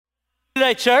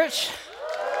today, church?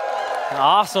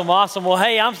 Awesome. Well,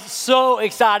 hey, I'm so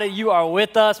excited you are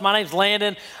with us. My name's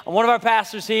Landon. I'm one of our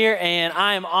pastors here, and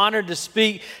I am honored to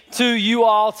speak to you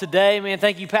all today. Man,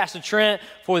 thank you, Pastor Trent,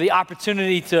 for the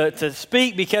opportunity to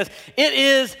speak because it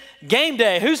is game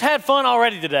day. Who's had fun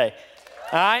already today?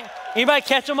 All right. Anybody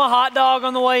catch him a hot dog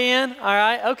on the way in? All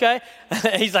right. Okay.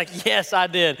 He's like, yes, I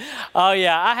did. Oh,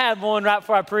 yeah. I had one right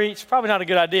before I preached. Probably not a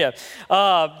good idea.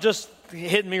 Just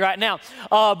hitting me right now.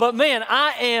 But man,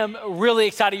 I am really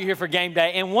excited you're here for game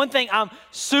day. And one thing I'm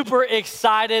super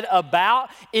excited about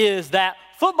is that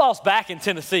football's back in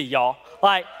Tennessee, y'all.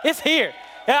 Like, it's here.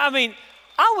 I mean,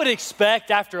 I would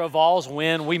expect after a Vols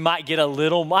win, we might get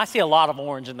I see a lot of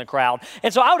orange in the crowd.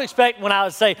 And so I would expect when I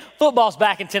would say football's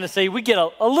back in Tennessee, we get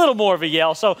a little more of a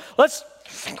yell. So let's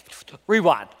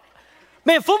rewind.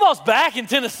 Man, football's back in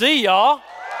Tennessee, y'all.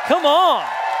 Come on.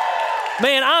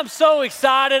 Man, I'm so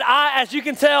excited. As you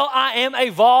can tell, I am a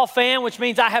Vol fan, which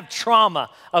means I have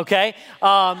trauma, okay?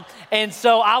 And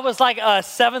so I was like a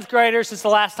seventh grader since the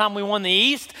last time we won the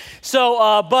East.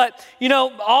 So, but, you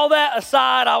know, all that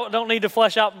aside, I don't need to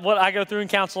flesh out what I go through in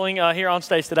counseling here on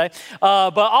stage today.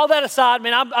 But all that aside,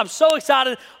 man, I'm so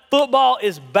excited. Football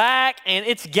is back, and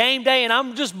it's game day, and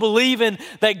I'm just believing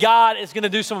that God is going to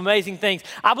do some amazing things.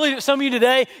 I believe that some of you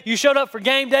today, you showed up for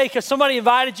game day because somebody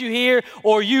invited you here,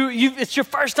 or it's your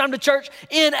first time to church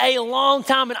in a long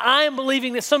time, and I am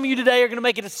believing that some of you today are going to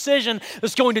make a decision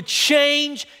that's going to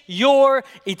change your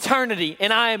eternity,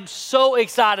 and I am so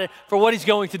excited for what He's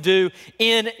going to do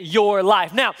in your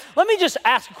life. Now, let me just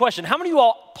ask a question. How many of you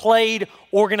all played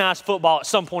organized football at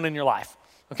some point in your life?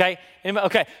 Okay?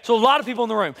 Okay, so a lot of people in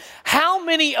the room. How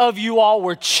many of you all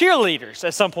were cheerleaders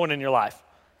at some point in your life?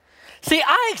 See,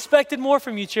 I expected more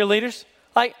from you cheerleaders.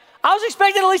 Like, I was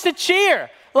expecting at least a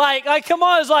cheer. Like come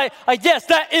on, it's like, yes,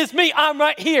 that is me, I'm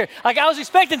right here. Like, I was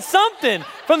expecting something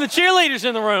from the cheerleaders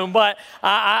in the room, but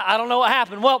I don't know what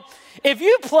happened. Well, if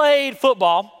you played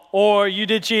football or you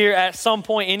did cheer at some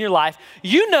point in your life,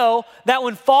 you know that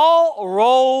when fall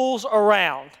rolls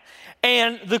around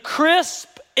and the crisp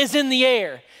is in the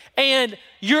air, and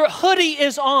your hoodie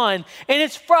is on, and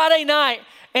it's Friday night,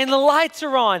 and the lights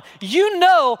are on, you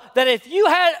know that if you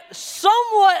had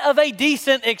somewhat of a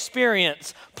decent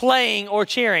experience playing or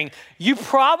cheering, you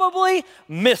probably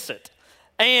miss it.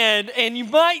 And you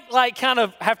might like kind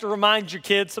of have to remind your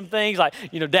kids some things like,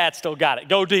 you know, Dad still got it.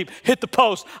 Go deep, hit the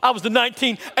post. I was the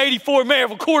 1984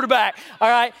 Maryville quarterback, all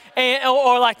right?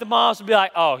 Or like the moms would be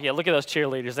like, oh, yeah, look at those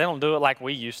cheerleaders. They don't do it like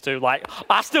we used to. Like,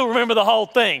 I still remember the whole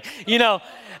thing, you know?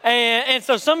 And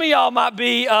so some of y'all might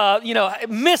be,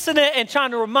 missing it and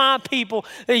trying to remind people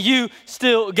that you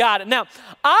still got it. Now,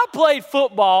 I played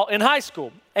football in high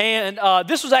school, and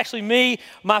this was actually me,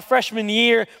 my freshman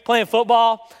year playing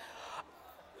football.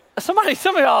 Some of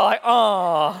y'all are like,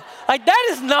 oh, like that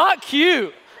is not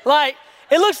cute. Like,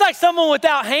 it looks like someone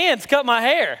without hands cut my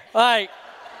hair. Like,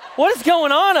 what is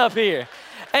going on up here?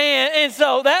 And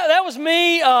so that was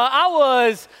me. I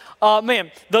was,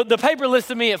 the paper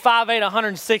listed me at 5'8",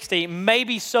 160,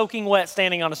 maybe soaking wet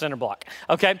standing on a center block,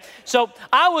 okay? So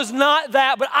I was not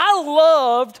that, but I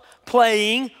loved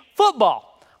playing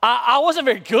football. I wasn't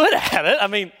very good at it. I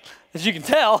mean, as you can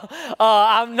tell,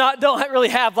 don't really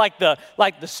have like the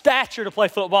stature to play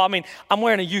football. I mean, I'm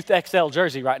wearing a Youth XL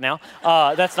jersey right now.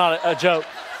 That's not a joke.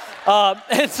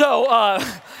 And so,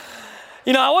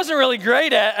 I wasn't really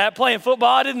great at playing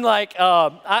football. I didn't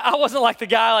I wasn't like the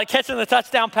guy like catching the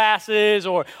touchdown passes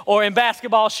or in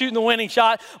basketball shooting the winning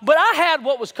shot. But I had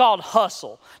what was called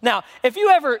hustle. Now, if you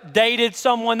ever dated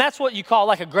someone, that's what you call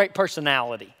like a great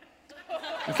personality.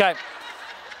 Okay.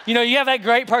 You know, you have that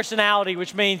great personality,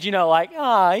 which means, he's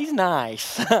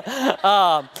nice.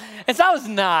 And so I was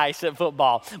nice at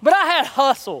football. But I had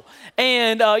hustle.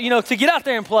 And, to get out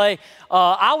there and play,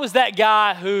 I was that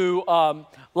guy who,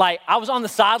 I was on the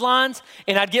sidelines,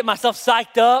 and I'd get myself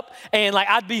psyched up, and,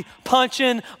 I'd be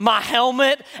punching my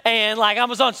helmet, and, I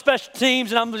was on special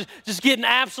teams, and I'm just getting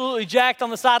absolutely jacked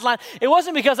on the sideline. It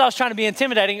wasn't because I was trying to be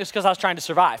intimidating. It was because I was trying to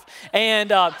survive.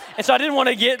 And so I didn't want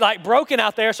to get, broken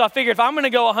out there, so I figured if I'm going to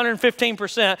go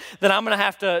 115%, then I'm going to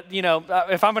have to,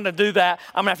 if I'm going to do that,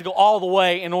 I'm going to have to go all the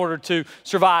way in order to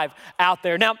survive out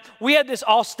there. Now, we had this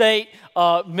all-state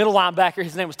middle linebacker.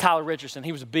 His name was Tyler Richardson.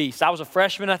 He was a beast. I was a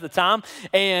freshman at the time,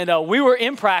 and we were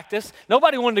in practice.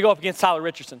 Nobody wanted to go up against Tyler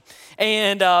Richardson.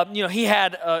 And, he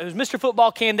was Mr.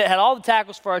 Football candidate, had all the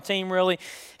tackles for our team, really.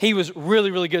 He was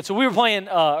really, really good. So we were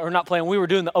we were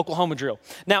doing the Oklahoma drill.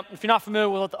 Now, if you're not familiar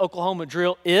with what the Oklahoma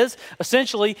drill is,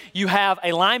 essentially you have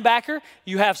a linebacker,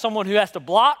 you have someone who has to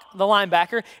block the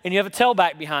linebacker, and you have a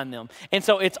tailback behind them. And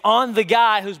so it's on the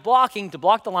guy who's blocking to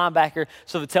block the linebacker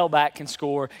so the tailback can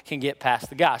score, can get past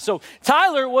the guy. So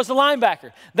Tyler was the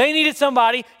linebacker. They needed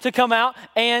somebody to come out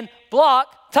and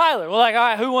block Tyler. We're like, all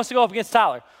right, who wants to go up against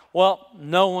Tyler? Well,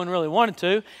 no one really wanted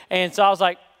to. And so I was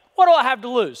like, what do I have to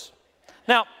lose?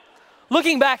 Now,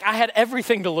 looking back, I had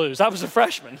everything to lose. I was a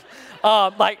freshman.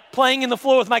 Like playing in the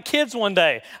floor with my kids one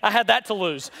day. I had that to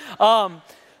lose.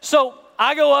 So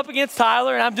I go up against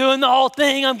Tyler, and I'm doing the whole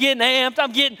thing. I'm getting amped.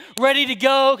 I'm getting ready to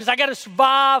go because I got to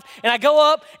survive. And I go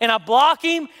up, and I block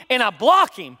him, and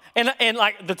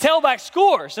like the tailback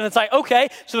scores. And it's like, okay.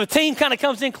 So the team kind of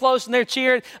comes in close, and they're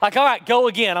cheering. Like, all right, go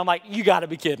again. I'm like, you got to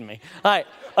be kidding me. All right.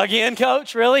 Again,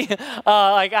 coach, really?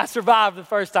 I survived the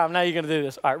first time. Now you're going to do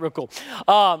this. All right, real cool.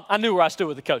 I knew where I stood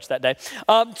with the coach that day.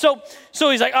 So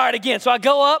he's like, all right, again. So I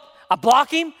go up, I block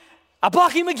him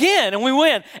again, and we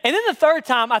win. And then the third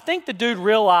time, I think the dude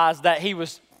realized that he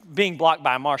was being blocked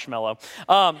by a marshmallow.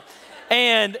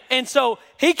 And so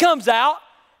he comes out,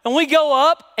 and we go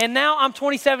up, and now I'm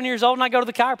 27 years old, and I go to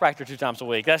the chiropractor 2 times a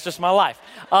week. That's just my life.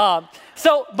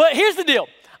 But here's the deal.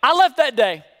 I left that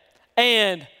day,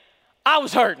 and I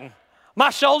was hurting. My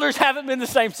shoulders haven't been the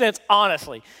same since,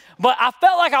 honestly. But I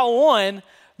felt like I won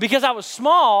because I was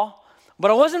small, but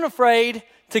I wasn't afraid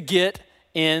to get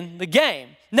in the game.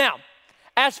 Now,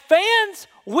 as fans,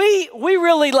 we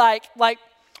really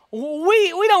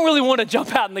we don't really want to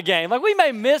jump out in the game. Like, we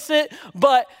may miss it,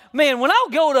 but man, when I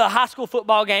go to a high school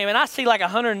football game and I see like a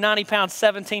 190-pound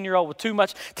 17-year-old with too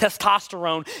much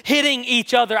testosterone hitting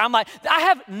each other, I'm like, I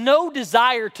have no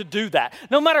desire to do that.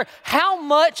 No matter how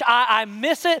much I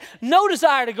miss it, no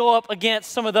desire to go up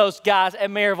against some of those guys at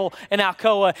Maryville and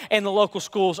Alcoa and the local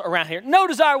schools around here. No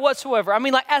desire whatsoever. I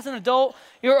mean, like, as an adult,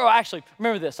 actually,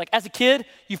 remember this. Like, as a kid,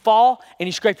 you fall and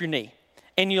you scrape your knee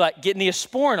and you like get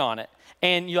Neosporin on it.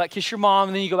 And you like kiss your mom,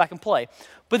 and then you go back and play.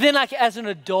 But then like as an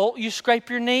adult, you scrape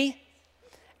your knee,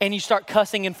 and you start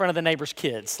cussing in front of the neighbor's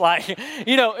kids. Like,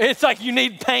 it's like you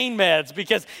need pain meds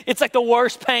because it's like the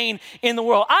worst pain in the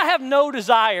world. I have no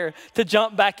desire to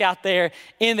jump back out there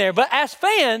in there. But as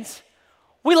fans,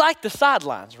 we like the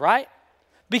sidelines, right?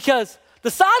 Because the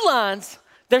sidelines,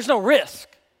 there's no risk.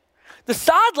 The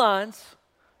sidelines,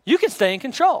 you can stay in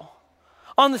control.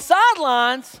 On the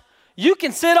sidelines, you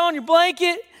can sit on your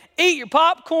blanket, eat your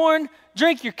popcorn,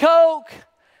 drink your Coke,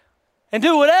 and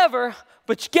do whatever,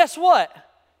 but guess what?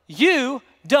 You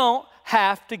don't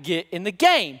have to get in the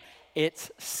game.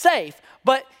 It's safe.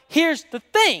 But here's the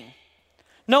thing.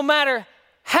 No matter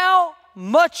how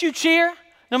much you cheer,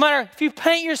 no matter if you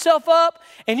paint yourself up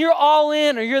and you're all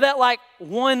in, or you're that like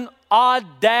one odd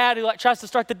dad who like tries to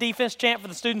start the defense chant for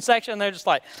the student section, and they're just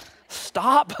like,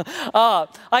 stop.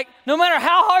 No matter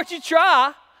how hard you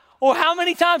try, or how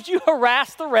many times you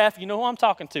harass the ref, you know who I'm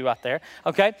talking to out there,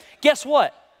 okay? Guess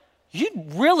what? You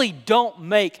really don't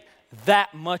make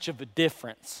that much of a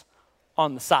difference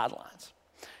on the sidelines.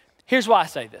 Here's why I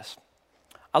say this.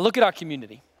 I look at our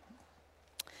community,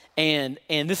 and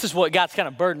this is what God's kind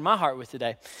of burdened my heart with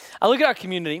today. I look at our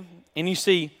community, and you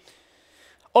see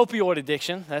opioid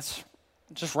addiction, that's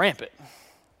just rampant.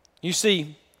 You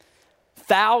see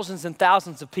thousands and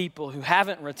thousands of people who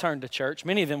haven't returned to church.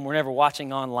 Many of them were never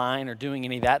watching online or doing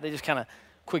any of that. They just kind of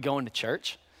quit going to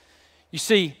church. You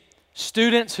see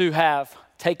students who have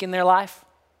taken their life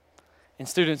and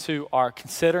students who are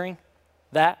considering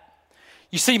that.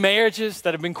 You see marriages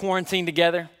that have been quarantined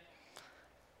together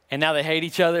and now they hate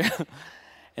each other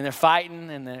and they're fighting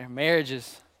and their marriage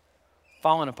is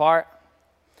falling apart.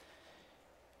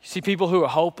 You see people who are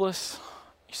hopeless.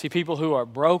 You see people who are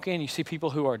broken. You see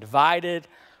people who are divided,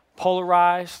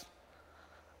 polarized,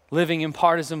 living in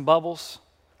partisan bubbles,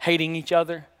 hating each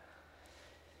other.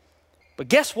 But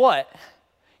guess what?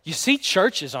 You see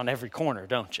churches on every corner,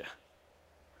 don't you?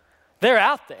 They're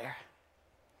out there.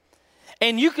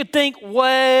 And you could think,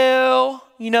 well,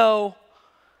 the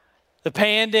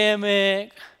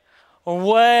pandemic,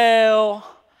 or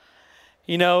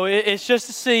it's just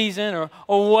a season, or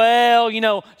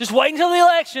just wait until the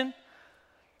election.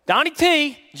 Donnie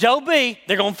T, Joe B,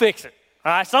 they're going to fix it.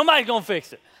 All right, somebody's going to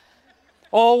fix it.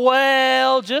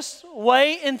 Or, just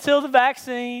wait until the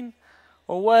vaccine.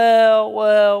 Or,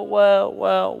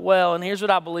 and here's what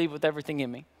I believe with everything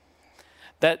in me.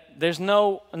 That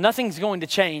nothing's going to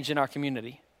change in our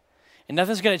community And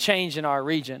nothing's going to change in our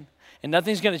region. And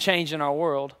nothing's going to change in our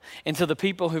world until the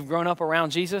people who've grown up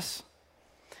around Jesus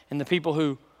and the people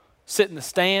who sit in the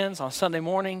stands on Sunday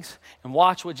mornings and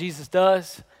watch what Jesus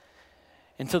does,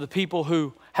 until the people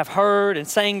who have heard and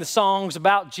sang the songs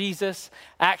about Jesus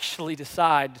actually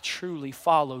decide to truly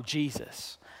follow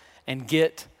Jesus and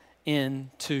get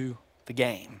into the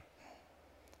game.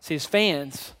 See, as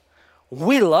fans,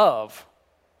 we love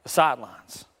the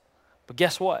sidelines. But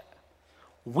guess what?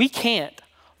 We can't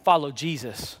follow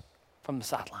Jesus from the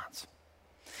sidelines.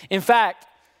 In fact,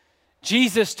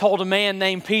 Jesus told a man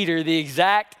named Peter the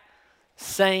exact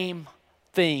same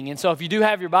thing. And so if you do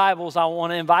have your Bibles, I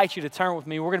want to invite you to turn with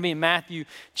me. We're going to be in Matthew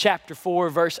chapter 4,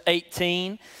 verse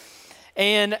 18.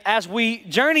 And as we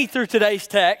journey through today's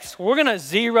text, we're going to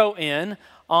zero in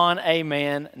on a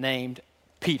man named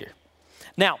Peter.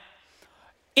 Now,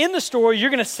 in the story, you're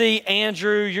going to see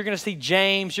Andrew, you're going to see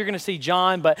James, you're going to see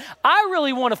John, but I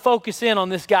really want to focus in on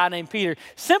this guy named Peter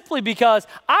simply because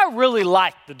I really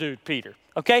like the dude Peter,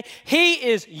 okay? He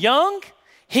is young,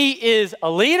 he is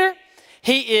a leader,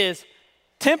 he is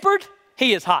tempered,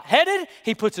 he is hot-headed,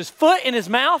 he puts his foot in his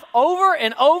mouth over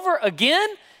and over again.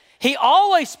 He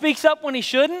always speaks up when he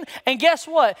shouldn't, and guess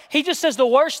what? He just says the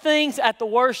worst things at the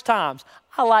worst times.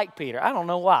 I like Peter. I don't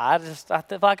know why. I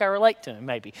feel like I relate to him,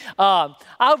 maybe. I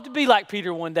hope to be like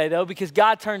Peter one day, though, because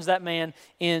God turns that man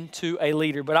into a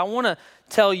leader. But I want to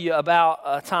tell you about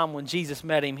a time when Jesus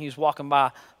met him. He was walking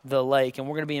by the lake, and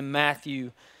we're going to be in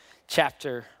Matthew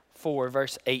chapter 4,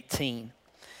 verse 18.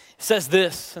 It says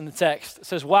this in the text. It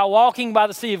says, while walking by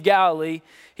the Sea of Galilee,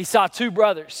 he saw two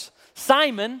brothers,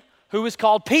 Simon, who was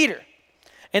called Peter,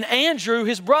 and Andrew,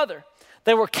 his brother.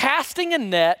 They were casting a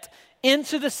net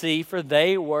into the sea, for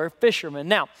they were fishermen.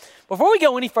 Now, before we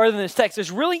go any further in this text,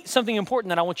 there's really something important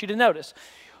that I want you to notice.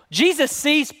 Jesus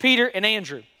sees Peter and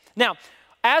Andrew. Now,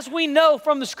 as we know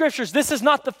from the scriptures, this is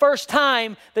not the first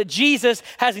time that Jesus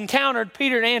has encountered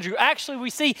Peter and Andrew. Actually,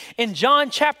 we see in John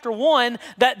chapter 1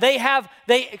 that they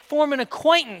form an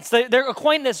acquaintance. They're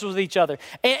acquaintances with each other.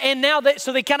 And now,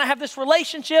 so they kind of have this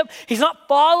relationship. He's not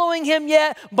following him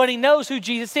yet, but he knows who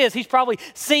Jesus is. He's probably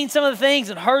seen some of the things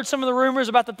and heard some of the rumors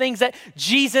about the things that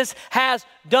Jesus has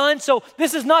done. So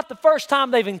this is not the first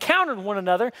time they've encountered one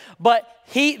another, but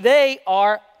they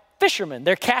are fishermen.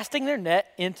 They're casting their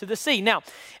net into the sea. Now,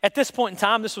 at this point in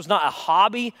time, this was not a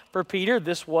hobby for Peter.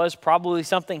 This was probably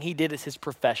something he did as his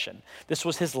profession. This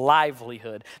was his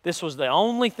livelihood. This was the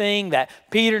only thing that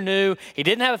Peter knew. He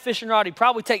didn't have a fishing rod. He'd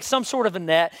probably take some sort of a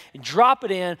net, drop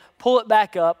it in, pull it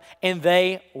back up, and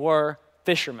they were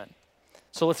fishermen.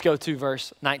 So let's go to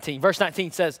verse 19. Verse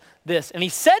 19 says this, and he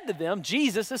said to them,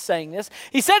 Jesus is saying this,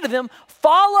 he said to them,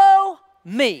 follow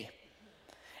me,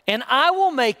 and I will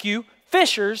make you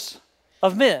fishers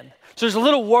of men. So there's a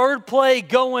little wordplay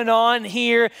going on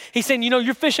here. He's saying,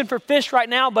 you're fishing for fish right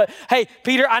now, but hey,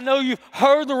 Peter, I know you've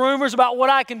heard the rumors about what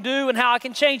I can do and how I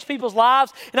can change people's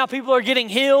lives and how people are getting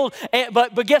healed.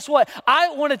 But guess what?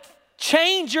 I want to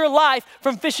change your life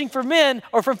from fishing for men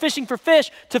or from fishing for fish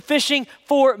to fishing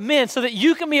for men so that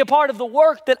you can be a part of the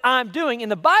work that I'm doing.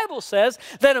 And the Bible says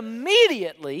that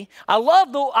immediately, I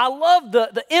love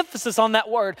the emphasis on that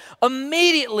word,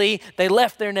 immediately they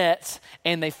left their nets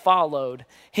and they followed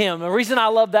him. The reason I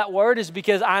love that word is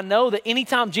because I know that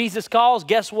anytime Jesus calls,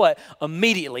 guess what?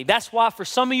 Immediately. That's why for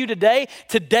some of you today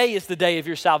is the day of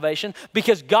your salvation,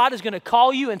 because God is going to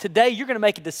call you, and today you're going to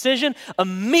make a decision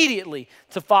immediately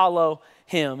to follow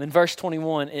him. In verse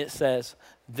 21, it says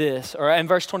this, or in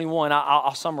verse 21,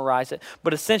 I'll summarize it.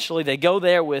 But essentially, they go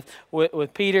there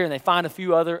with Peter, and they find a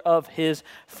few other of his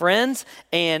friends,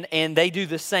 and they do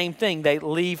the same thing. They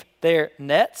leave their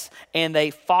nets, and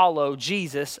they follow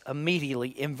Jesus immediately.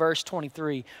 In verse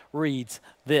 23 reads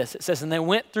this. It says, and they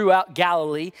went throughout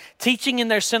Galilee, teaching in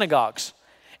their synagogues,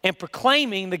 and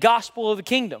proclaiming the gospel of the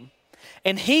kingdom,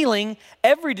 and healing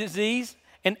every disease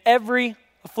and every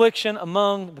affliction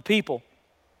among the people.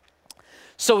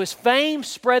 So his fame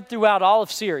spread throughout all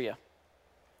of Syria,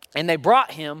 and they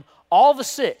brought him all the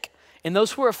sick and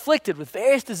those who were afflicted with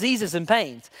various diseases and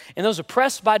pains, and those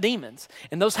oppressed by demons,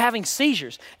 and those having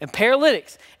seizures and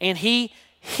paralytics, and he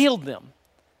healed them.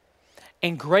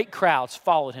 And great crowds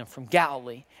followed him from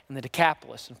Galilee and the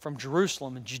Decapolis, and from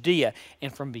Jerusalem and Judea,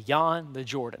 and from beyond the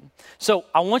Jordan. So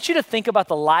I want you to think about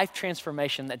the life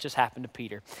transformation that just happened to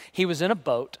Peter. He was in a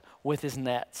boat with his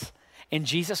nets, and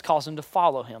Jesus calls him to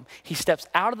follow him. He steps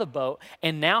out of the boat,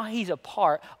 and now he's a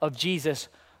part of Jesus.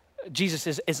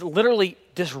 Jesus is literally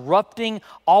disrupting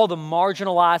all the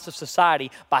marginalized of society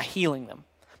by healing them,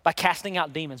 by casting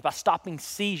out demons, by stopping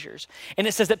seizures. And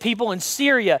it says that people in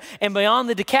Syria and beyond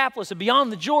the Decapolis and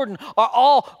beyond the Jordan are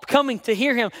all coming to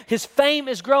hear him. His fame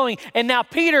is growing. And now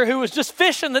Peter, who was just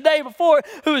fishing the day before,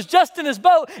 who was just in his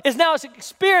boat, is now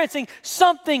experiencing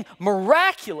something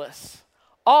miraculous,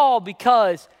 all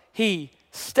because he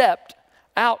stepped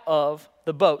out of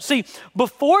the boat. See,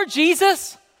 before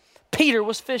Jesus, Peter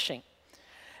was fishing.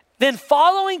 Then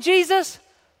following Jesus,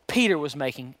 Peter was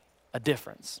making a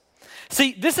difference.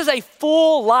 See, this is a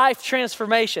full life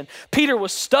transformation. Peter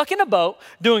was stuck in a boat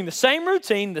doing the same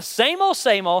routine, the same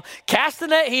old, cast a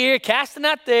net here, cast a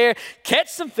net there, catch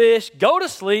some fish, go to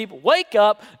sleep, wake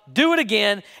up, do it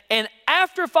again. And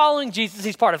after following Jesus,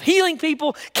 he's part of healing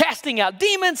people, casting out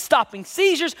demons, stopping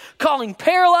seizures, calling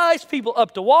paralyzed people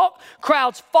up to walk,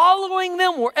 crowds following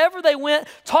them wherever they went.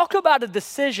 Talk about a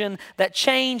decision that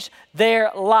changed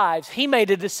their lives. He made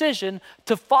a decision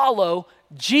to follow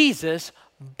Jesus.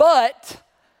 But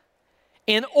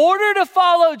in order to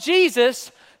follow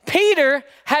Jesus, Peter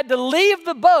had to leave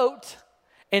the boat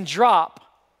and drop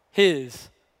his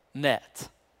net.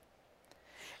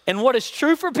 And what is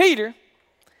true for Peter,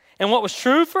 and what was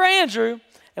true for Andrew,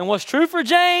 and what's true for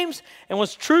James, and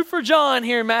what's true for John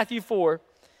here in Matthew 4,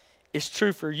 is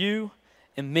true for you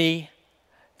and me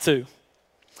too.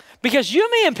 Because you,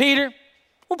 me, and Peter,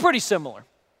 we're pretty similar.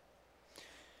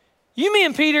 You, me,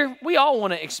 and Peter, we all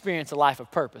want to experience a life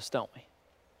of purpose, don't we?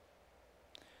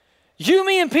 You,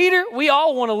 me, and Peter, we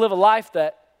all want to live a life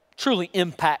that truly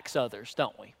impacts others,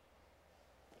 don't we?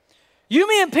 You,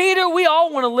 me, and Peter, we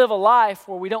all want to live a life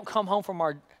where we don't come home from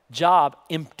our job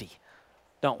empty,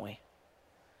 don't we?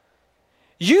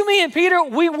 You, me, and Peter,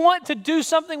 we want to do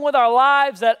something with our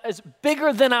lives that is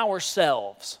bigger than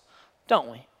ourselves,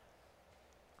 don't we?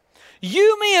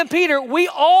 You, me, and Peter, we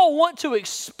all want to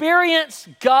experience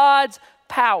God's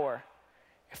power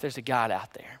if there's a God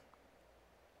out there.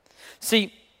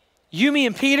 See, you, me,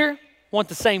 and Peter want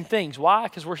the same things. Why?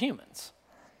 Because we're humans.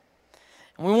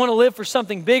 And we want to live for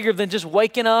something bigger than just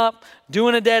waking up,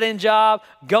 doing a dead-end job,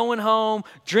 going home,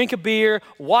 drink a beer,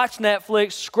 watch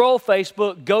Netflix, scroll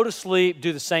Facebook, go to sleep,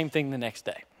 do the same thing the next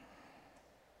day.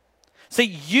 See,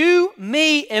 you,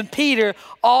 me, and Peter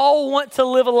all want to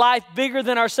live a life bigger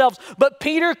than ourselves, but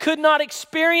Peter could not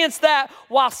experience that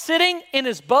while sitting in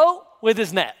his boat with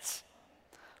his nets.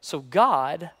 So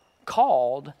God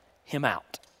called him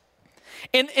out.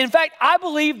 And in fact, I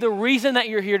believe the reason that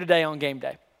you're here today on game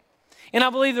day, and I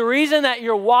believe the reason that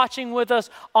you're watching with us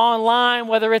online,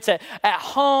 whether it's at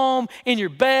home, in your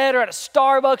bed, or at a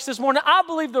Starbucks this morning, I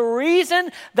believe the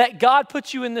reason that God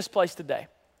put you in this place today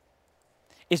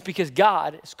is because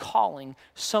God is calling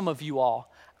some of you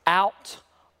all out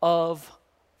of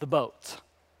the boat.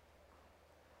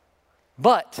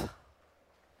 But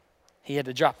he had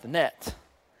to drop the net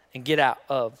and get out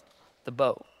of the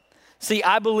boat. See,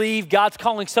 I believe God's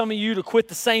calling some of you to quit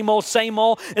the same old,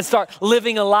 and start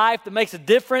living a life that makes a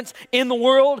difference in the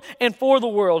world and for the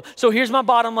world. So here's my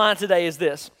bottom line today is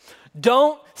this.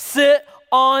 Don't sit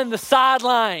on the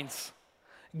sidelines.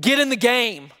 Get in the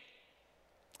game.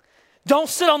 Don't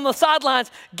sit on the sidelines,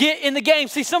 get in the game.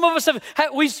 See, some of us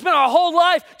we spent our whole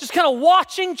life just kind of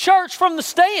watching church from the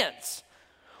stands.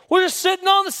 We're just sitting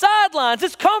on the sidelines.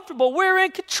 It's comfortable. We're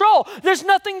in control. There's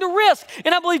nothing to risk.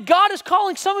 And I believe God is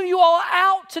calling some of you all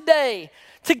out today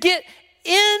to get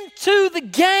into the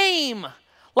game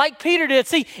like Peter did.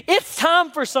 See, it's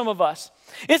time for some of us.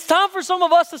 It's time for some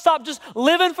of us to stop just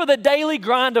living for the daily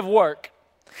grind of work.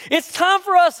 It's time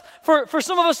for us, for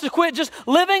some of us to quit just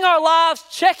living our lives,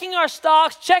 checking our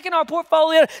stocks, checking our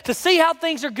portfolio to see how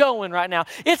things are going right now.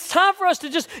 It's time for us to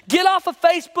just get off of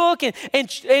Facebook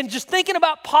and just thinking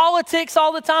about politics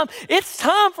all the time. It's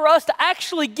time for us to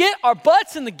actually get our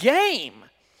butts in the game.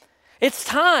 It's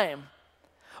time.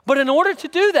 But in order to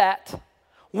do that,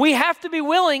 we have to be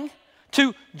willing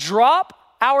to drop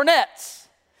our nets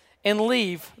and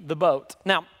leave the boat.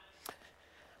 Now,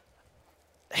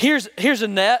 Here's a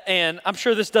net, and I'm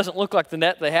sure this doesn't look like the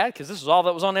net they had because this is all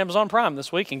that was on Amazon Prime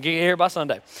this week and get here by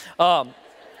Sunday.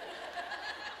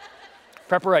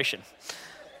 Preparation.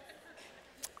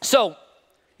 So,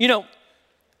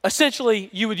 essentially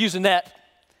you would use a net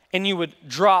and you would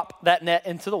drop that net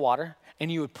into the water and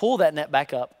you would pull that net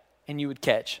back up and you would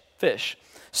catch fish.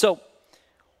 So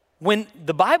when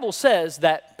the Bible says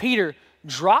that Peter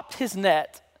dropped his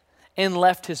net and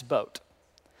left his boat,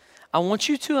 I want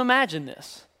you to imagine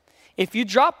this. If you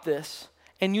drop this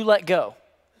and you let go,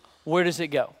 where does it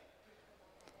go?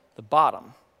 The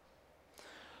bottom.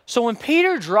 So when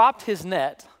Peter dropped his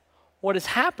net, what is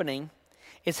happening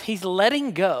is he's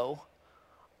letting go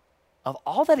of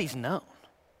all that he's known.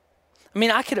 I mean,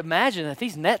 I could imagine that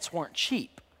these nets weren't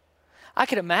cheap. I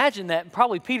could imagine that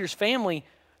probably Peter's family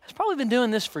has probably been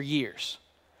doing this for years.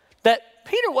 That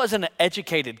Peter wasn't an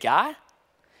educated guy.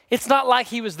 It's not like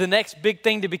he was the next big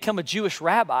thing to become a Jewish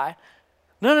rabbi.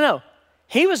 No.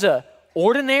 He was a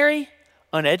ordinary,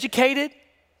 uneducated,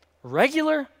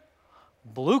 regular,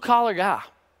 blue-collar guy.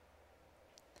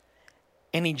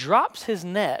 And he drops his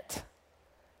net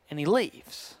and he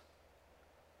leaves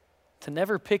to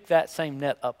never pick that same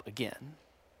net up again.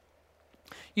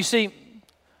 You see,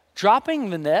 dropping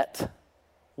the net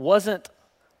wasn't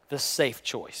the safe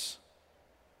choice.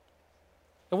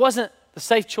 It wasn't the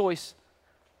safe choice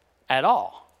at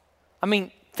all. I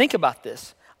mean, think about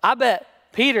this. I bet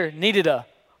Peter needed a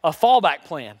fallback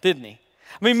plan, didn't he?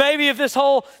 I mean, maybe if this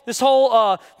whole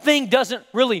thing doesn't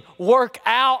really work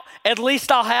out, at least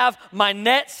I'll have my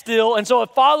net still. And so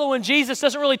if following Jesus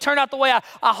doesn't really turn out the way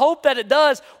I hope that it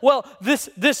does, well, this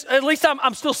at least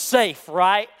I'm still safe,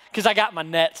 right? Because I got my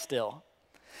net still.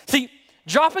 See,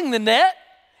 dropping the net,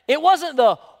 it wasn't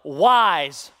the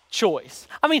wise choice.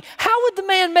 I mean, how would the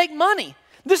man make money?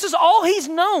 This is all he's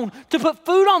known, to put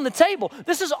food on the table.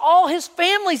 This is all his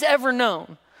family's ever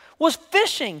known, was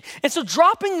fishing. And so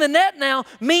dropping the net now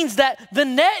means that the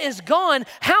net is gone.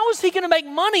 How is he going to make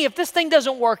money if this thing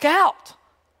doesn't work out?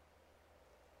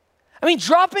 I mean,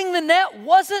 dropping the net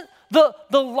wasn't the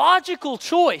logical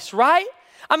choice, right?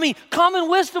 I mean, common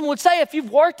wisdom would say if you've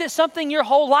worked at something your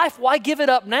whole life, why give it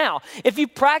up now? If you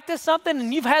practice something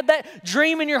and you've had that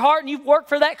dream in your heart and you've worked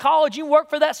for that college, you worked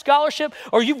for that scholarship,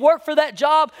 or you've worked for that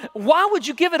job, why would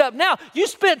you give it up now? You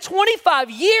spent 25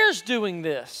 years doing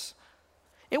this.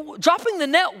 Dropping the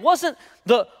net wasn't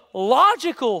the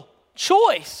logical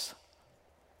choice.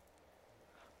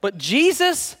 But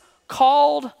Jesus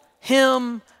called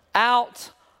him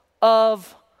out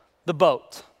of the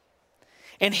boat.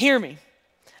 And hear me.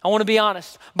 I want to be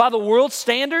honest. By the world's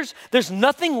standards, there's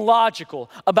nothing logical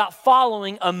about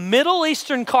following a Middle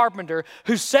Eastern carpenter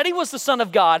who said he was the Son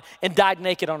of God and died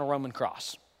naked on a Roman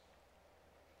cross.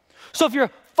 So if you're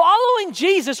following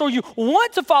Jesus or you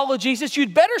want to follow Jesus,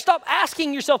 you'd better stop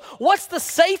asking yourself, what's the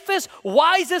safest,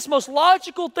 wisest, most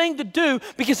logical thing to do?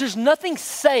 Because there's nothing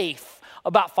safe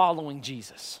about following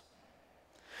Jesus.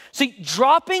 See,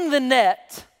 dropping the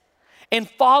net and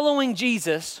following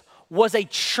Jesus was a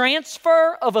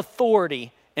transfer of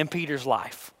authority in Peter's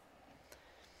life.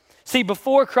 See,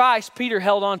 before Christ, Peter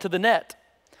held on to the net.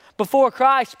 Before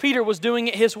Christ, Peter was doing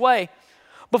it his way.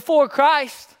 Before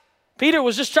Christ, Peter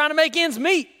was just trying to make ends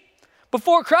meet.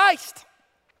 Before Christ,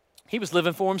 he was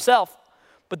living for himself.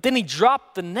 But then he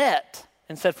dropped the net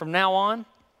and said, from now on,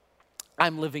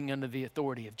 I'm living under the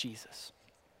authority of Jesus.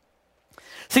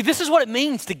 See, this is what it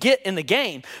means to get in the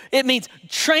game. It means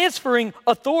transferring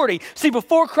authority. See,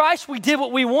 before Christ, we did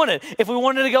what we wanted. If we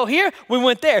wanted to go here, we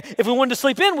went there. If we wanted to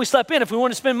sleep in, we slept in. If we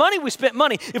wanted to spend money, we spent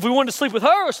money. If we wanted to sleep with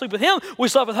her or sleep with him, we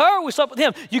slept with her or we slept with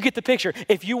him. You get the picture.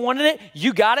 If you wanted it,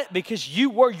 you got it because you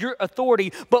were your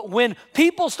authority. But when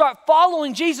people start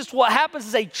following Jesus, what happens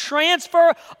is a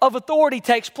transfer of authority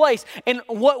takes place. And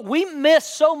what we miss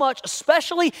so much,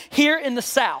 especially here in the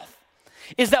South,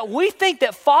 is that we think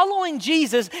that following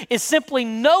Jesus is simply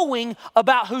knowing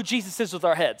about who Jesus is with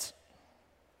our heads.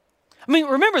 I mean,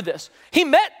 remember this. He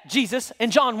met Jesus in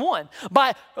John 1.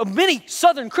 By many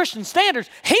Southern Christian standards,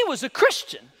 he was a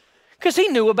Christian because he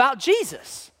knew about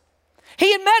Jesus.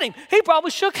 He had met him. He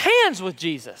probably shook hands with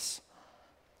Jesus.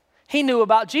 He knew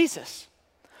about Jesus.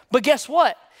 But guess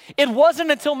what? It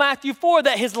wasn't until Matthew 4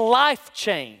 that his life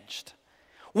changed.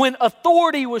 When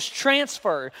authority was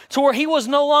transferred to where he was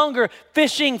no longer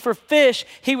fishing for fish,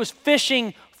 he was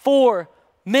fishing for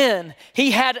men.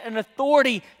 He had an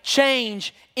authority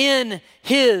change in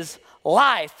his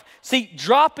life. See,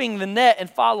 dropping the net and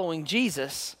following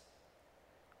Jesus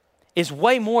is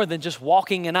way more than just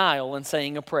walking an aisle and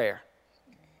saying a prayer.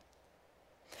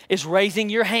 It's raising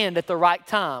your hand at the right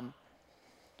time,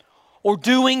 or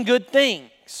doing good things,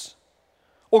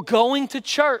 or going to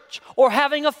church, or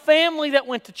having a family that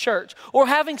went to church, or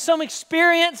having some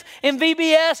experience in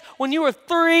VBS when you were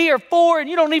 3 or 4 and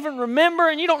you don't even remember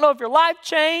and you don't know if your life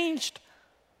changed.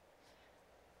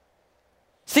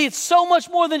 See, it's so much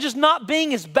more than just not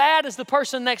being as bad as the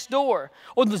person next door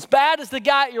or as bad as the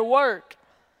guy at your work.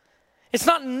 It's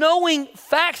not knowing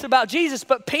facts about Jesus,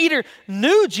 but Peter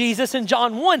knew Jesus in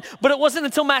John 1, but it wasn't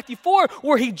until Matthew 4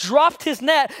 where he dropped his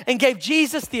net and gave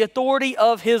Jesus the authority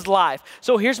of his life.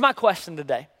 So here's my question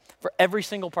today for every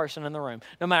single person in the room.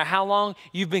 No matter how long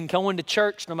you've been going to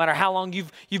church, no matter how long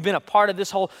you've been a part of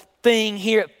this whole thing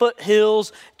here at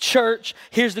Foothills Church,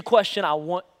 here's the question I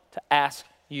want to ask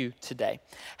you today.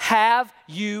 Have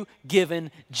you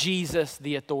given Jesus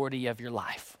the authority of your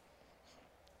life?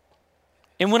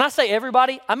 And when I say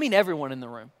everybody, I mean everyone in the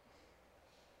room.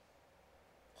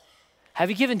 Have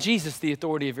you given Jesus the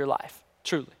authority of your life?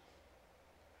 Truly.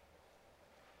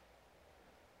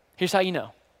 Here's how you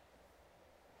know.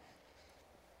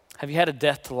 Have you had a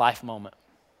death to life moment?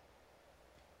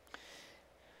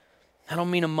 I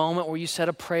don't mean a moment where you said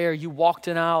a prayer, you walked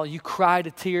an aisle, you cried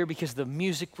a tear because the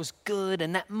music was good,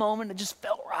 and that moment it just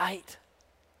felt right.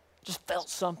 Just felt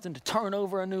something to turn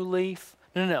over a new leaf.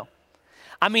 No.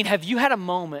 I mean, have you had a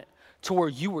moment to where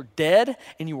you were dead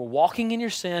and you were walking in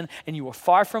your sin and you were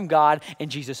far from God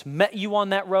and Jesus met you on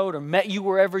that road or met you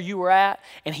wherever you were at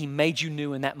and he made you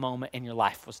new in that moment and your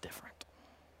life was different?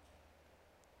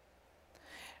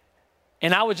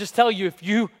 And I would just tell you, if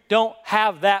you don't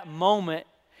have that moment,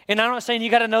 and I'm not saying you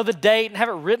got to know the date and have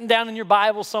it written down in your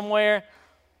Bible somewhere,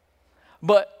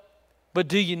 but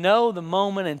do you know the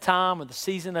moment in time or the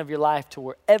season of your life to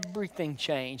where everything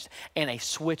changed and a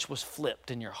switch was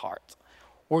flipped in your heart,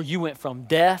 where you went from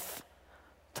death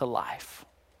to life?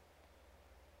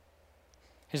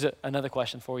 Here's another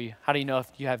question for you. How do you know if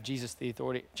you have Jesus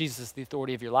is the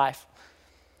authority of your life?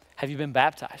 Have you been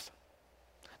baptized?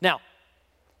 Now,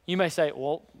 you may say,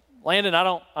 well, Landon, I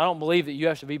don't believe that you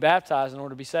have to be baptized in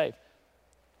order to be saved.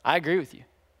 I agree with you.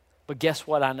 But guess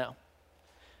what I know?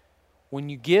 When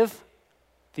you give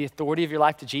the authority of your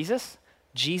life to Jesus,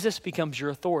 Jesus becomes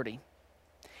your authority.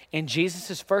 And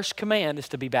Jesus' first command is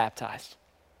to be baptized.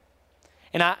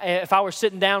 And if I were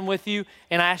sitting down with you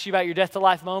and I asked you about your death to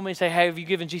life moment and say, hey, have you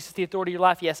given Jesus the authority of your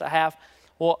life? Yes, I have.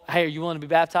 Well, hey, are you willing to be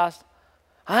baptized?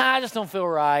 I just don't feel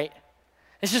right.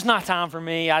 It's just not time for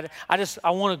me. I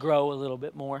want to grow a little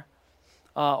bit more.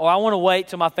 Or I want to wait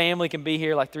till my family can be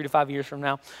here like 3 to 5 years from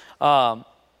now.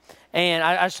 And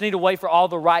I just need to wait for all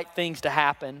the right things to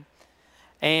happen.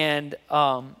 And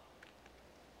I'll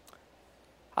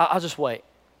just wait.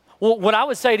 Well, what I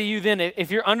would say to you then,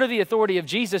 if you're under the authority of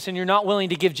Jesus and you're not willing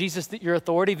to give Jesus your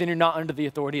authority, then you're not under the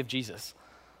authority of Jesus.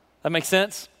 That makes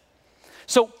sense?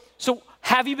 So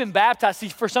have you been baptized? See,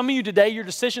 for some of you today, your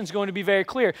decision is going to be very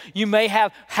clear. You may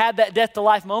have had that death to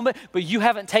life moment, but you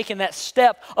haven't taken that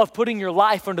step of putting your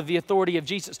life under the authority of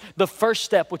Jesus. The first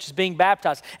step, which is being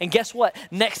baptized. And guess what?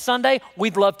 Next Sunday,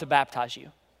 we'd love to baptize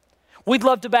you. We'd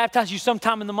love to baptize you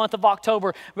sometime in the month of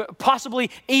October, possibly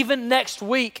even next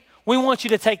week. We want you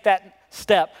to take that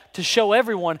step to show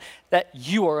everyone that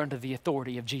you are under the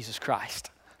authority of Jesus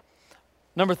Christ.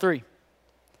 Number 3,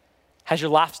 has your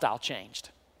lifestyle changed?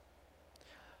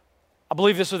 I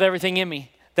believe this with everything in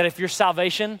me, that if your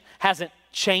salvation hasn't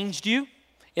changed you,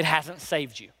 it hasn't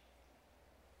saved you.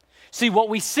 See, what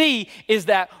we see is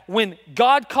that when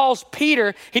God calls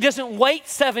Peter, he doesn't wait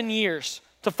 7 years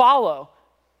to follow.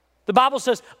 The Bible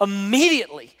says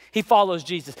immediately he follows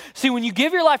Jesus. See, when you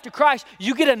give your life to Christ,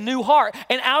 you get a new heart.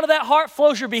 And out of that heart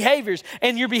flows your behaviors.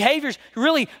 And your behaviors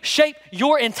really shape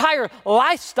your entire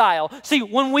lifestyle. See,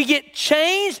 when we get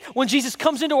changed, when Jesus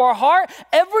comes into our heart,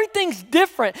 everything's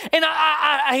different. And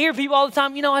I hear people all the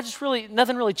time,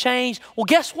 nothing really changed. Well,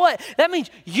 guess what? That means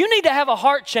you need to have a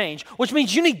heart change, which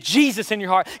means you need Jesus in your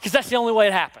heart, because that's the only way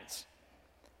it happens.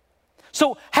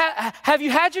 So have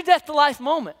you had your death to life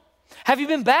moment? Have you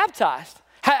been baptized?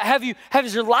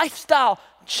 Has your lifestyle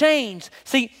changed?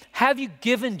 See, have you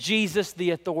given Jesus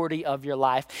the authority of your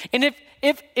life? And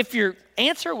if your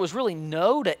answer was really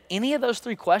no to any of those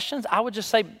 3 questions, I would just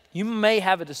say you may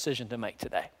have a decision to make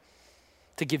today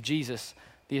to give Jesus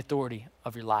the authority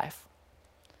of your life.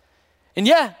 And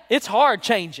yeah, it's hard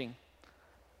changing.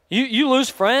 You lose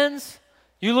friends.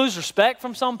 You lose respect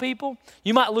from some people.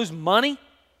 You might lose money.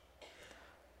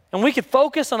 And we could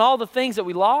focus on all the things that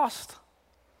we lost.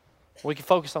 We could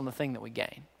focus on the thing that we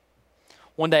gain.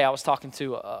 One day I was talking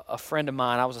to a friend of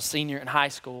mine. I was a senior in high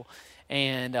school,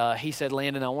 and he said,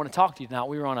 Landon, I want to talk to you tonight.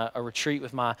 We were on a retreat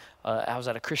with I was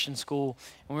at a Christian school,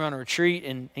 and we were on a retreat,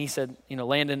 and he said,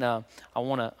 Landon, I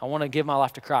want to give my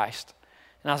life to Christ.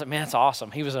 And I was like, man, that's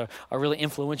awesome. He was a really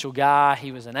influential guy.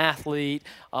 He was an athlete.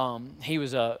 He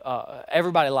was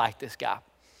everybody liked this guy.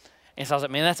 And so I was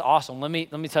like, man, that's awesome. Let me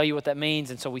tell you what that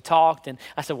means. And so we talked, and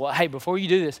I said, well, hey, before you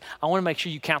do this, I want to make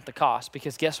sure you count the cost,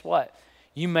 because guess what?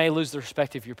 You may lose the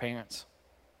respect of your parents.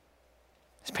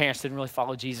 His parents didn't really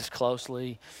follow Jesus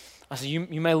closely. I said,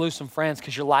 you may lose some friends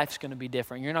because your life's going to be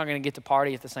different. You're not going to get to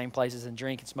party at the same places and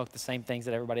drink and smoke the same things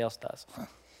that everybody else does.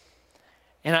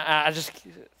 And I just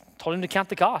told him to count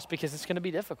the cost because it's going to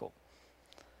be difficult.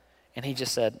 And he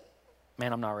just said,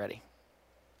 man, I'm not ready.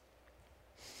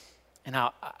 And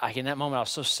in that moment, I was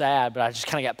so sad, but I just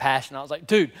kind of got passionate. I was like,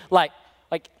 dude,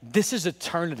 like, this is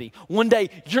eternity. One day,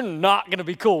 you're not going to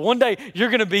be cool. One day, you're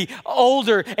going to be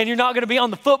older, and you're not going to be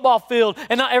on the football field,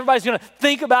 and not everybody's going to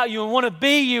think about you and want to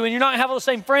be you, and you're not going to have all the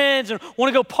same friends and want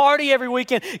to go party every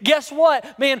weekend. Guess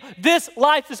what, man? This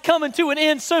life is coming to an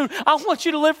end soon. I want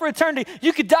you to live for eternity.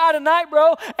 You could die tonight,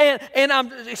 bro. And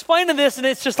I'm explaining this, and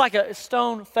it's just like a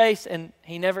stone face, and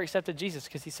he never accepted Jesus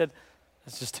because he said,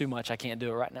 it's just too much. I can't do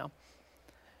it right now.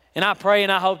 And I pray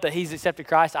and I hope that he's accepted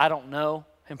Christ. I don't know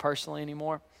him personally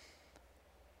anymore.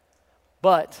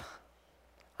 But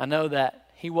I know that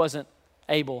he wasn't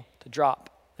able to drop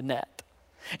the net.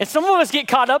 And some of us get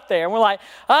caught up there and we're like,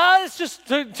 it's just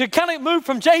to kind of move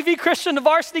from JV Christian to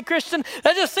varsity Christian.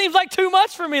 That just seems like too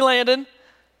much for me, Landon.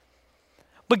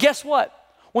 But guess what?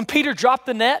 When Peter dropped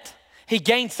the net, he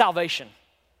gained salvation.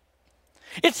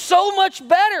 It's so much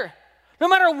better. No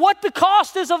matter what the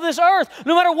cost is of this earth,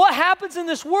 no matter what happens in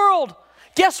this world,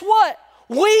 guess what?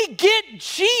 We get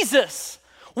Jesus.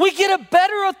 We get a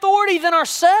better authority than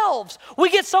ourselves. We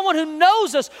get someone who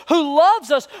knows us, who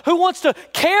loves us, who wants to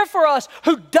care for us,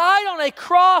 who died on a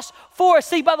cross for us.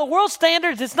 See, by the world's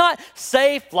standards, it's not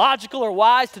safe, logical, or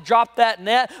wise to drop that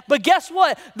net. But guess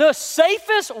what? The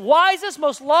safest, wisest,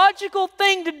 most logical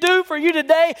thing to do for you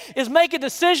today is make a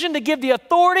decision to give the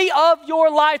authority of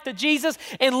your life to Jesus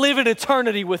and live in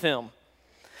eternity with him.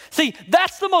 See,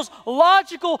 that's the most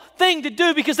logical thing to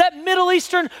do, because that Middle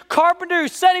Eastern carpenter who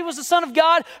said he was the Son of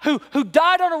God, who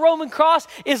died on a Roman cross,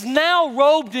 is now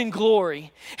robed in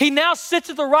glory. He now sits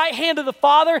at the right hand of the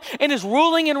Father and is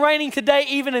ruling and reigning today,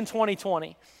 even in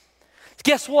 2020.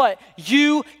 Guess what?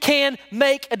 You can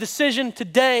make a decision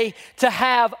today to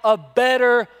have a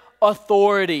better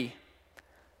authority.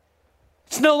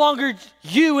 It's no longer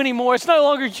you anymore. It's no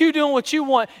longer you doing what you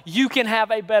want. You can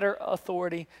have a better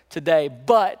authority today.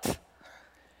 But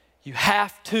you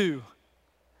have to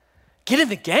get in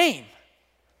the game.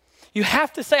 You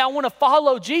have to say, I want to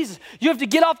follow Jesus. You have to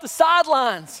get off the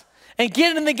sidelines and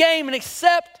get in the game and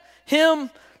accept him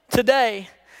today.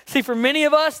 See, for many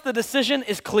of us, the decision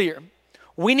is clear.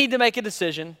 We need to make a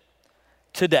decision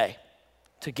today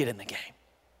to get in the game.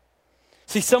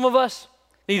 See, some of us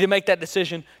need to make that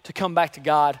decision to come back to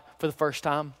God for the first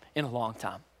time in a long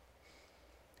time.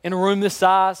 In a room this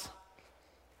size,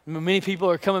 many people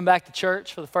are coming back to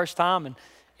church for the first time, and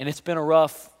it's been a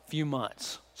rough few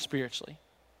months spiritually.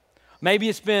 Maybe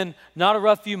it's been not a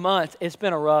rough few months, it's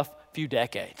been a rough few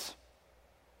decades.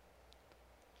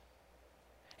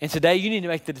 And today you need to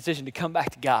make the decision to come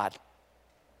back to God.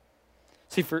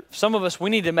 See, for some of us, we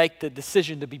need to make the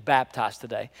decision to be baptized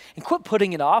today. And quit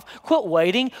putting it off. Quit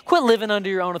waiting. Quit living under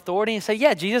your own authority and say,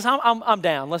 yeah, Jesus, I'm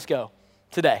down. Let's go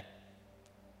today.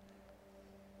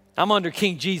 I'm under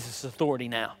King Jesus' authority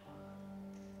now.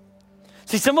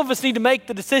 See, some of us need to make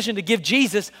the decision to give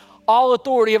Jesus all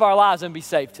authority of our lives and be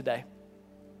saved today.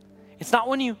 It's not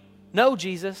when you know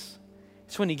Jesus.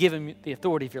 It's when you give him the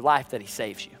authority of your life that he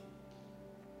saves you.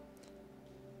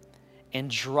 And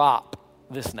drop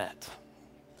this net.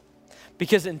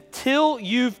 Because until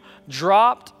you've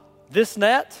dropped this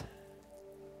net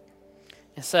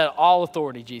and said, all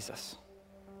authority, Jesus,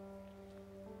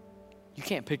 you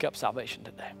can't pick up salvation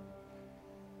today.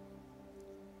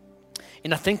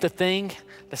 And I think the thing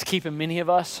that's keeping many of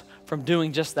us from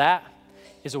doing just that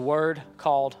is a word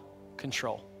called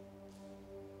control.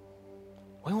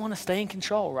 We want to stay in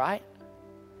control, right?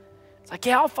 It's like,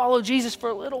 yeah, I'll follow Jesus for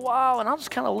a little while, and I'll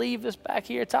just kind of leave this back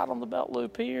here, tied on the belt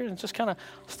loop here, and just kind of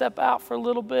step out for a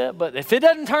little bit. But if it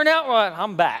doesn't turn out right,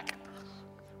 I'm back.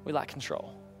 We like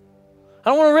control. I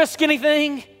don't want to risk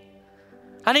anything.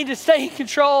 I need to stay in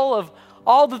control of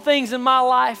all the things in my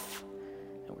life,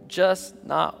 and we're just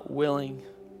not willing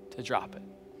to drop it.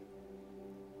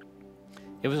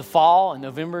 It was a fall in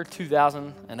November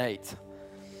 2008.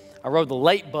 I rode the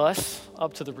late bus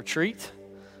up to the retreat,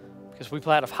 because we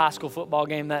played a high school football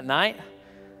game that night.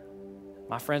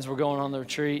 My friends were going on the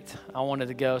retreat. I wanted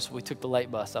to go, so we took the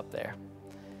late bus up there.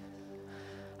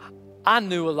 I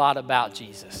knew a lot about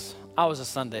Jesus. I was a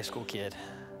Sunday school kid.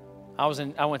 I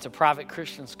went to private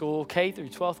Christian school, K through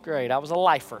 12th grade. I was a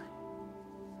lifer.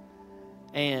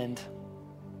 And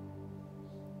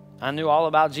I knew all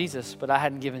about Jesus, but I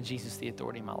hadn't given Jesus the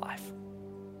authority in my life.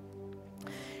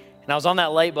 And I was on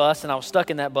that late bus, and I was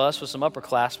stuck in that bus with some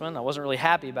upperclassmen. I wasn't really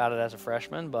happy about it as a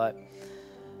freshman, but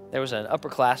there was an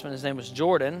upperclassman. His name was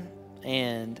Jordan,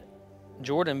 and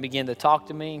Jordan began to talk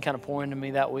to me and kind of pour into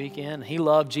me that weekend. He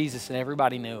loved Jesus, and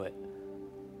everybody knew it.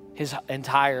 His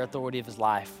entire authority of his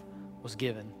life was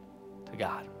given to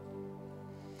God.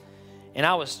 And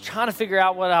I was trying to figure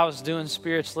out what I was doing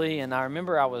spiritually, and I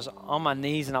remember I was on my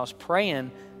knees, and I was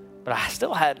praying, but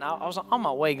I was on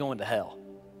my way going to hell.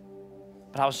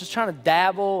 But I was just trying to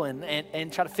dabble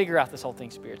and try to figure out this whole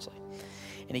thing spiritually.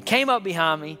 And he came up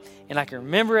behind me, and I can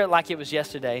remember it like it was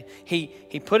yesterday. He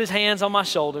put his hands on my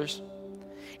shoulders,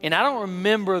 and I don't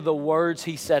remember the words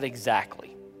he said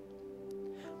exactly.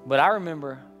 But I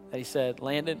remember that he said,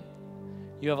 Landon,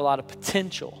 you have a lot of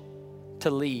potential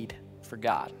to lead for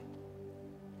God.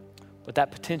 But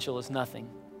that potential is nothing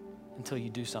until you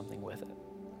do something with it.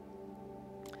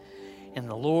 And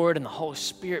the Lord and the Holy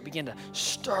Spirit began to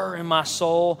stir in my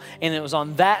soul. And it was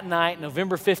on that night,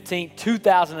 November 15th,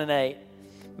 2008,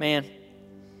 man,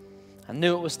 I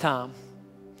knew it was time.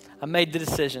 I made the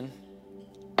decision,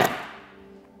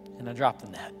 and I dropped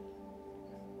the net.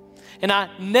 And I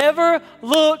never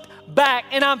looked back.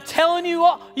 And I'm telling you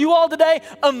all today,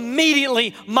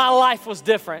 immediately my life was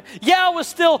different. I was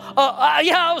still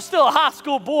a high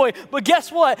school boy, but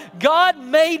guess what? God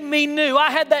made me new.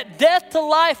 I had that death to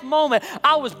life moment.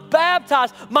 I was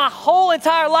baptized. My whole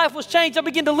entire life was changed. I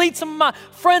began to lead some of my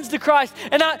friends to Christ.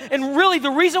 And really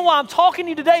the reason why I'm talking to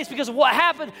you today is because of what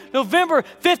happened November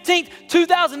 15th,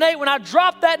 2008, when I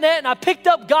dropped that net and I picked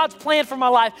up God's plan for my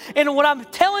life. And what I'm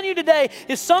telling you today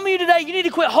is some of you today, you need to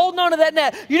quit holding on to that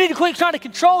net. You need to quit trying to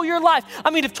control your life.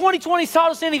 I mean, if 2020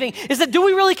 taught us anything, is that do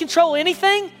we really control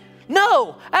anything?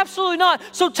 No, absolutely not.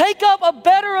 So take up a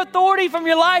better authority from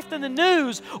your life than the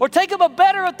news, or take up a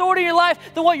better authority in your life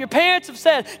than what your parents have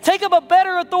said. Take up a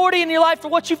better authority in your life for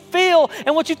what you feel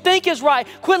and what you think is right.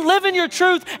 Quit living your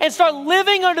truth and start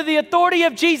living under the authority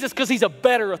of Jesus, because he's a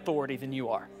better authority than you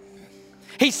are.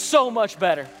 He's so much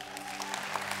better.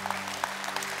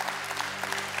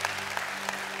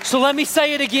 So let me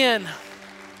say it again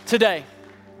today.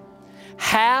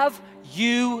 Have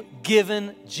you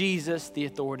given Jesus the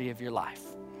authority of your life?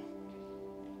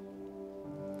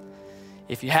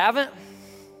 If you haven't,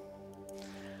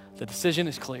 the decision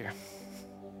is clear.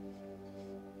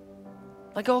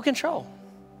 Let go of control.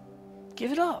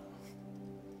 Give it up.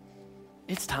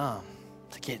 It's time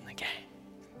to get in the game.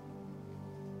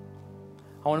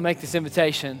 I want to make this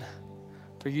invitation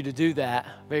for you to do that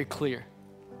very clear.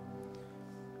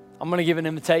 I'm going to give an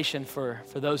invitation for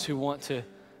those who want to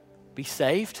be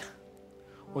saved,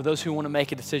 or those who want to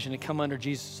make a decision to come under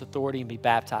Jesus' authority and be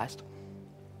baptized.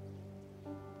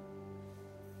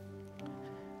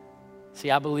 See,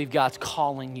 I believe God's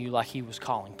calling you like he was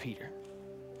calling Peter.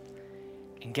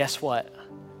 And guess what?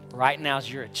 Right now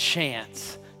is your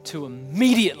chance to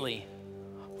immediately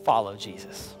follow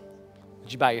Jesus.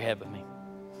 Would you bow your head with me?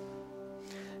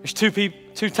 There's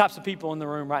two types of people in the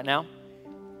room right now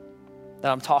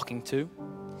that I'm talking to.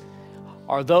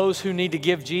 Are those who need to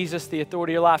give Jesus the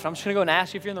authority of your life. I'm just going to go and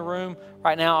ask you, if you're in the room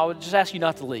right now, I would just ask you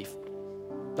not to leave.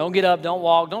 Don't get up, don't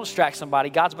walk, don't distract somebody.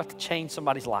 God's about to change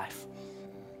somebody's life.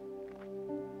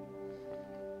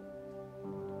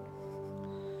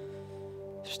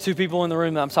 There's two people in the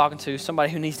room that I'm talking to, somebody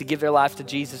who needs to give their life to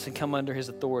Jesus and come under his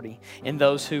authority, and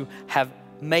those who have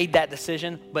made that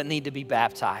decision but need to be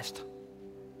baptized.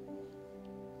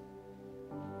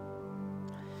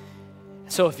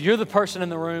 So if you're the person in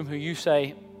the room who you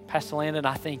say, Pastor Landon,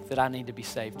 I think that I need to be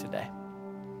saved today,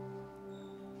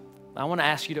 I want to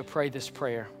ask you to pray this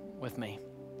prayer with me.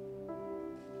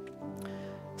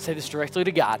 Say this directly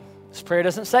to God. This prayer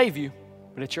doesn't save you,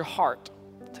 but it's your heart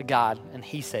to God, and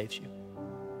he saves you.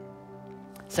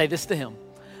 Say this to him.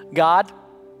 God,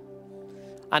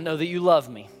 I know that you love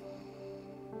me.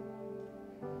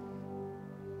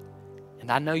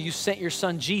 And I know you sent your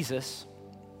son Jesus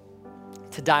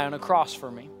to die on a cross for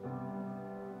me.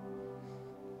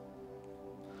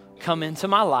 Come into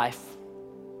my life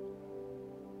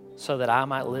so that I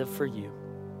might live for you.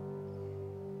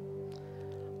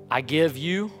 I give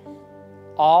you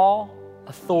all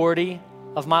authority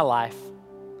of my life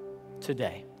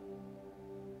today.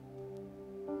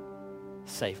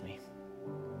 Save me.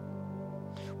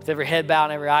 With every head bowed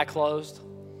and every eye closed,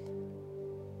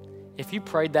 if you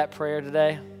prayed that prayer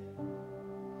today,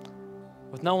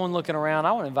 with no one looking around,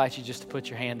 I want to invite you just to put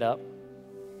your hand up.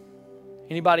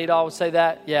 Anybody at all would say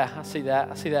that? Yeah, I see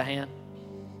that. I see that hand.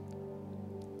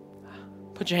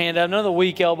 Put your hand up. None of the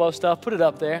weak elbow stuff. Put it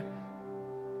up there.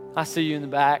 I see you in the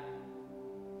back.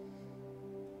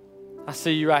 I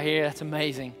see you right here. That's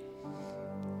amazing.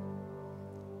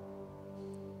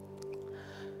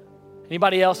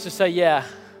 Anybody else just say, yeah.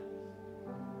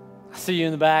 I see you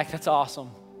in the back. That's awesome.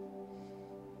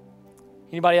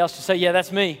 Anybody else just say, yeah,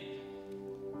 that's me.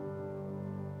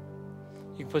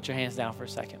 You can put your hands down for a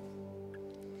second.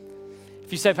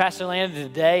 If you say, Pastor Landon,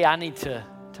 today I need to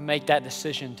make that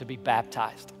decision to be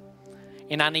baptized.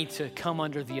 And I need to come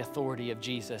under the authority of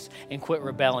Jesus and quit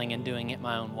rebelling and doing it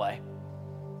my own way.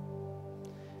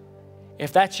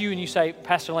 If that's you and you say,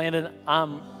 Pastor Landon,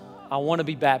 I'm I want to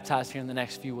be baptized here in the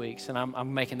next few weeks, and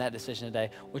I'm making that decision today.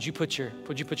 Would you put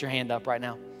your hand up right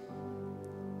now?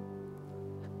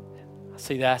 I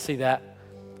see that.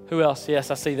 Who else?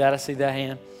 Yes, I see that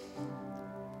hand.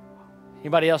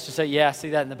 Anybody else just say, yeah, I see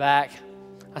that in the back.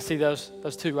 I see those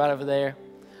two right over there.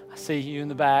 I see you in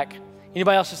the back.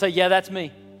 Anybody else just say, yeah, that's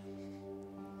me?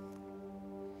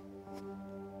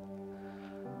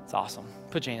 It's awesome.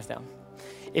 Put your hands down.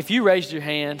 If you raised your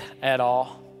hand at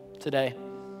all today,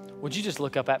 would you just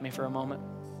look up at me for a moment?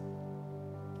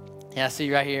 Yeah, I see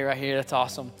you right here. That's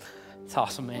awesome. It's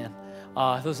awesome, man.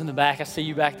 Those in the back, I see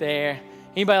you back there.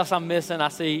 Anybody else I'm missing? I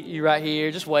see you right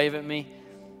here. Just wave at me.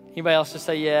 Anybody else just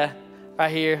say, yeah,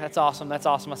 right here. That's awesome.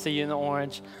 I see you in the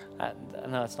orange. I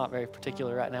know it's not very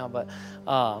particular right now, but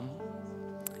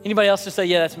anybody else just say,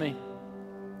 yeah, that's me.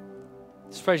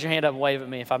 Just raise your hand up and wave at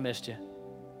me if I missed you.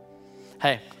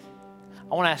 Hey,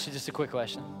 I want to ask you just a quick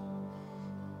question.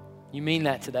 You mean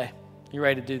that today? You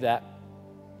ready to do that?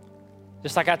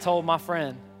 Just like I told my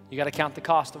friend, you got to count the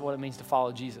cost of what it means to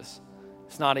follow Jesus.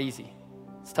 It's not easy.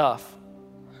 It's tough,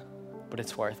 but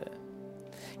it's worth it.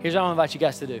 Here's what I want to invite you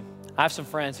guys to do. I have some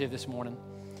friends here this morning.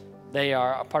 They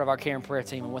are a part of our care and prayer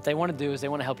team, and what they want to do is they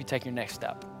want to help you take your next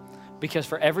step. Because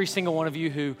for every single one of you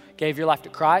who gave your life to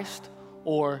Christ,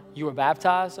 or you were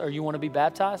baptized, or you want to be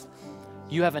baptized,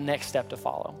 you have a next step to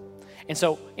follow. And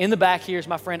so in the back here is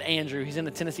my friend Andrew. He's in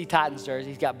the Tennessee Titans jersey.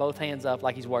 He's got both hands up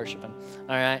like he's worshiping,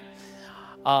 all right?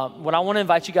 What I want to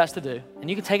invite you guys to do, and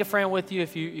you can take a friend with you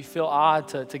if you feel odd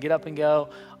to get up and go.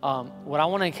 What I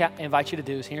want to invite you to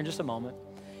do is here in just a moment,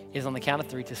 is on the count of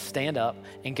 3 to stand up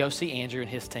and go see Andrew and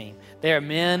his team. They are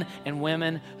men and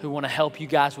women who want to help you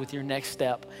guys with your next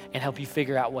step and help you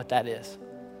figure out what that is.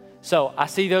 So I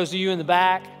see those of you in the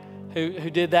back who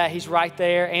did that. He's right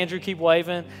there. Andrew, keep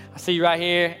waving. I see you right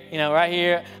here, right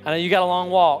here. I know you got a long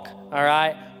walk, all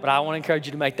right? But I want to encourage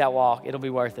you to make that walk. It'll be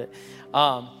worth it.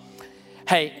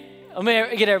 Hey, let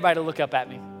me get everybody to look up at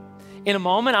me. In a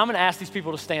moment, I'm going to ask these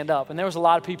people to stand up. And there was a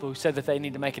lot of people who said that they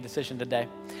need to make a decision today.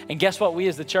 And guess what we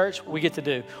as the church, we get to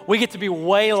do? We get to be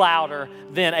way louder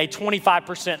than a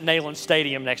 25% Neyland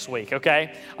Stadium next week,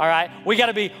 okay? All right? We got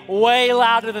to be way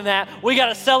louder than that. We got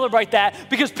to celebrate that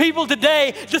because people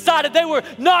today decided they were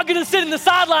not going to sit in the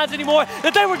sidelines anymore,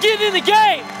 that they were getting in the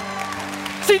game.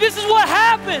 See, this is what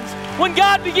happens when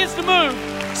God begins to move.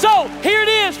 So here it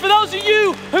is. For those of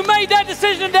you who made that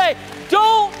decision today,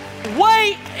 don't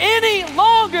wait any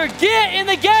longer. Get in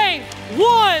the game.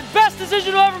 1, best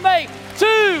decision you'll ever make.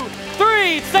 2,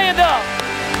 3, stand up.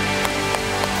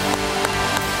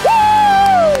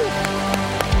 Woo!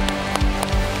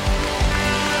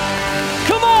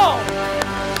 Come on.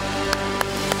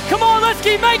 Come on, let's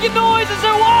keep making noise as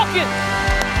they're walking.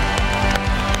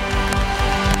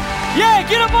 Yeah,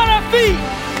 get up on our feet.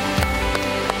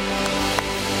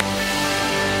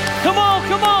 Come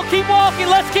on, keep walking.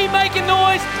 Let's keep making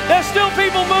noise. There's still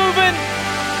people moving.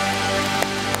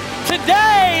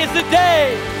 Today is the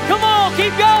day. Come on,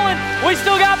 keep going. We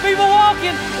still got people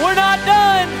walking. We're not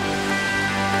done.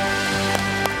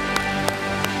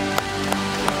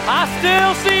 I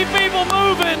still see people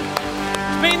moving.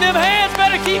 I mean, them hands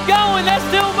better keep going. They're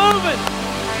still moving.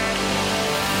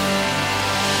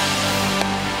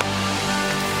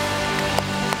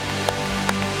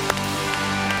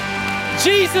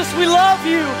 Jesus, we love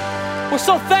you. We're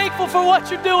so thankful for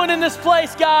what you're doing in this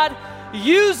place, God.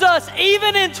 Use us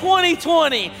even in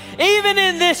 2020, even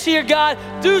in this year, God.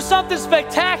 Do something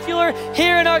spectacular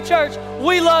here in our church.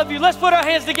 We love you. Let's put our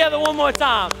hands together one more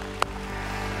time.